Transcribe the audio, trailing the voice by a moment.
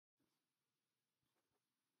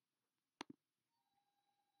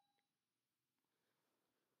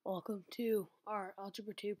Welcome to our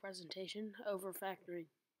Algebra 2 presentation over factoring.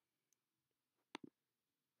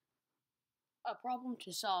 A problem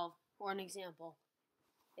to solve, or an example,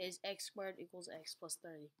 is x squared equals x plus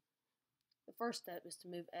 30. The first step is to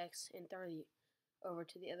move x and 30 over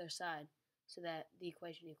to the other side so that the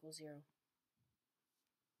equation equals 0.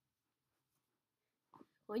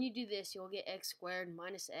 When you do this, you'll get x squared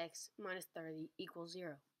minus x minus 30 equals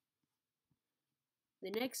 0. The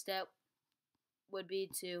next step would be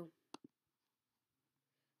to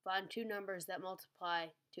find two numbers that multiply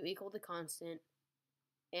to equal the constant,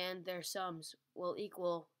 and their sums will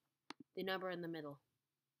equal the number in the middle,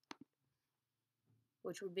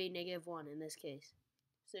 which would be -1 in this case.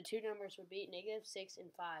 So the two numbers would be -6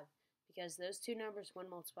 and 5, because those two numbers, when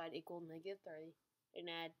multiplied, equal -30, and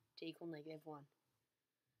add to equal -1.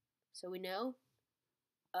 So we know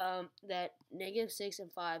that -6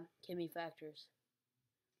 and 5 can be factors.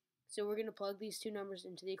 So we're going to plug these two numbers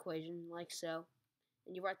into the equation, like so,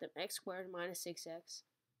 and you write them x squared minus 6x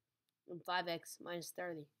and 5x minus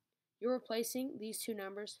 30. You're replacing these two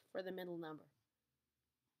numbers for the middle number.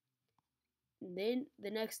 And then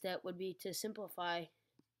the next step would be to simplify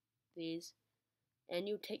these, and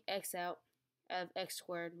you take x out of x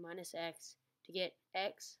squared minus x to get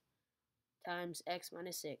x times x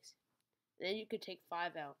minus 6. And then you could take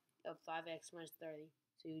 5 out of 5x minus 30,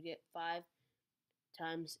 so you get 5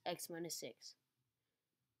 times x minus 6.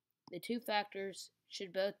 The two factors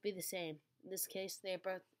should both be the same. In this case, they are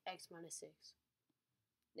both x minus 6.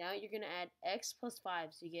 Now you're going to add x plus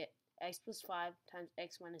 5, so you get x plus 5 times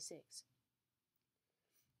x minus 6.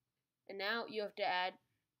 And now you have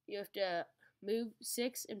to move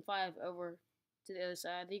 6 and 5 over to the other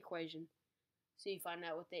side of the equation, so you find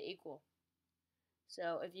out what they equal.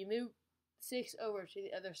 So if you move 6 over to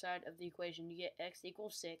the other side of the equation, you get x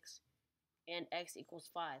equals 6 and x equals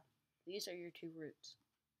 5. These are your two roots.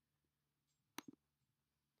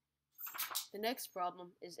 The next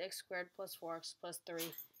problem is x squared plus 4x plus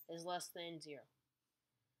 3 is less than 0.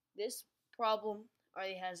 This problem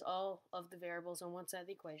already has all of the variables on one side of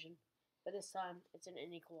the equation, but this time it's an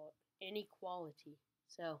inequality.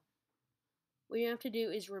 So what you have to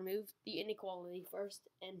do is remove the inequality first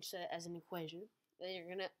and set it as an equation. Then you're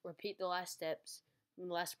going to repeat the last steps from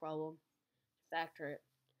the last problem to factor it.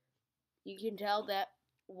 You can tell that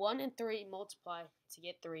 1 and 3 multiply to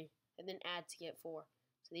get 3, and then add to get 4.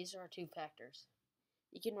 So these are our two factors.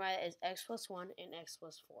 You can write it as x plus 1 and x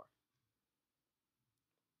plus 4.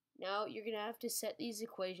 Now you're going to have to set these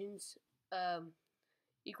equations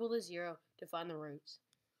equal to 0 to find the roots.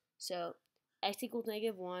 So x equals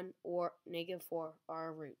 -1 or -4 are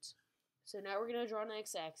our roots. So now we're going to draw an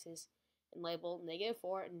x-axis and label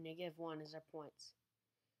 -4 and -1 as our points.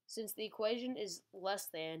 Since the equation is less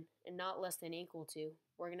than and not less than equal to,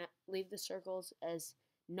 we're going to leave the circles as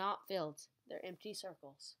not filled. They're empty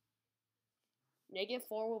circles.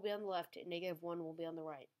 -4 will be on the left and -1 will be on the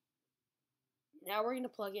right. Now we're going to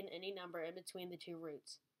plug in any number in between the two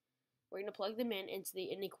roots. We're going to plug them in into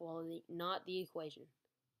the inequality, not the equation.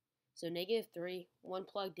 So -3, 1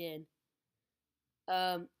 plugged in,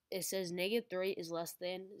 it says -3 is less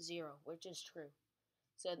than 0, which is true.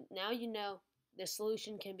 So now you know the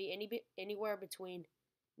solution can be anywhere between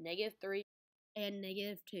 -3 and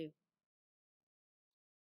 -2.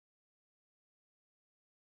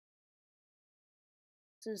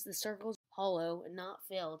 Since the circle is hollow and not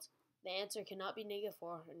filled, the answer cannot be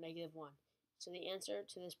 -4 or -1. So the answer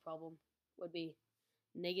to this problem would be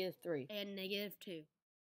 -3 and -2.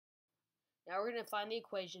 Now we're going to find the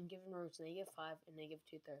equation given roots -5 and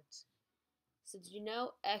 -2/3. Since you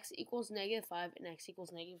know x equals -5 and x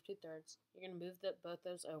equals -2/3, you're going to move both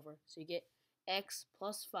those over. So you get x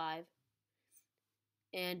plus 5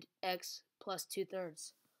 and x plus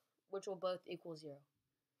 2/3, which will both equal 0.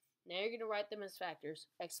 Now you're going to write them as factors,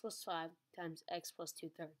 x plus 5 times x plus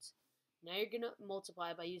 2/3. Now you're going to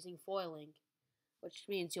multiply by using foiling, which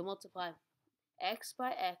means you'll multiply x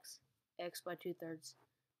by x, x by 2/3,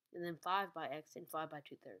 and then 5 by x and 5 by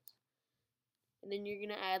 2/3. And then you're going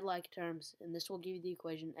to add like terms, and this will give you the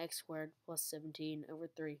equation x squared plus 17 over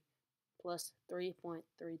 3 plus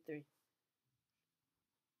 3.33.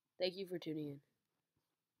 Thank you for tuning in.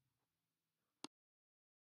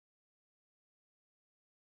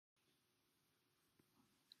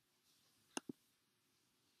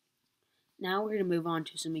 Now we're going to move on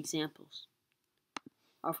to some examples.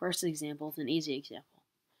 Our first example is an easy example.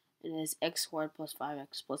 It is x squared plus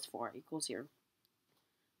 5x plus 4 equals 0.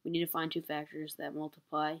 We need to find two factors that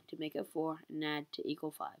multiply to make up 4 and add to equal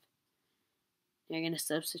 5. Now you're going to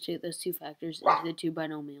substitute those two factors into the two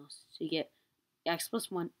binomials. So you get x plus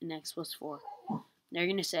 1 and x plus 4. Now you're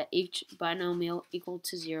going to set each binomial equal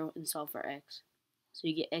to 0 and solve for x. So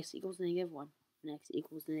you get x equals -1 and x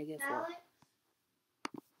equals -4.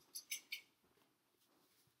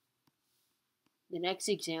 The next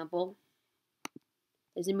example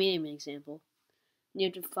is a medium example. You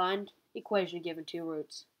have to find equation given two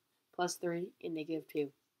roots, +3 and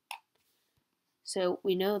 -2. So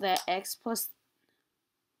we know that x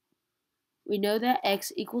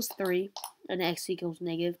equals 3 and x equals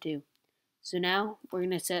 -2. So now we're going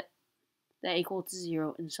to set that equal to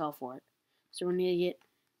 0 and solve for it. So we're going to get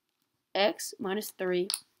x minus 3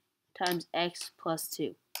 times x plus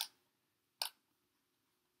 2.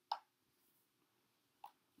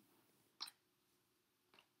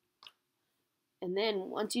 And then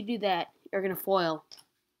once you do that, you're going to FOIL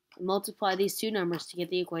and multiply these two numbers to get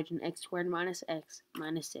the equation x squared minus x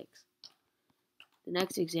minus 6. The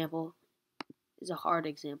next example is a hard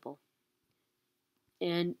example.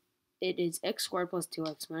 And it is x squared plus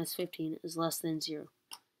 2x minus 15 is less than 0.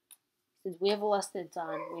 Since we have a less than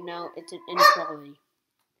sign, we know it's an inequality.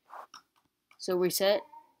 So we set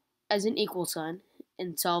as an equal sign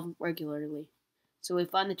and solve regularly. So we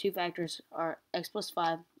find the two factors are x plus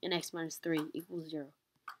 5 and x minus 3 equals 0.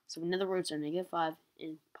 So we know the roots are -5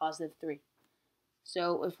 and +3.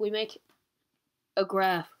 So if we make a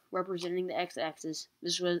graph representing the x-axis,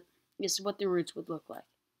 this is what the roots would look like.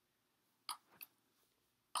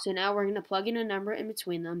 So now we're going to plug in a number in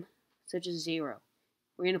between them, such as 0.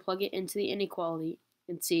 We're going to plug it into the inequality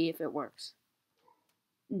and see if it works.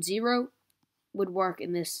 0 would work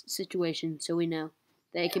in this situation, so we know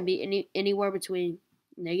that it can be anywhere between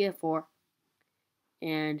 -4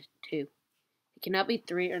 and 2. It cannot be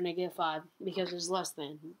 3 or -5 because it's less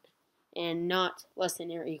than, and not less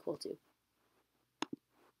than or equal to.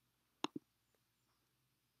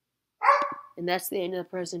 And that's the end of the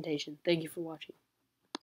presentation. Thank you for watching.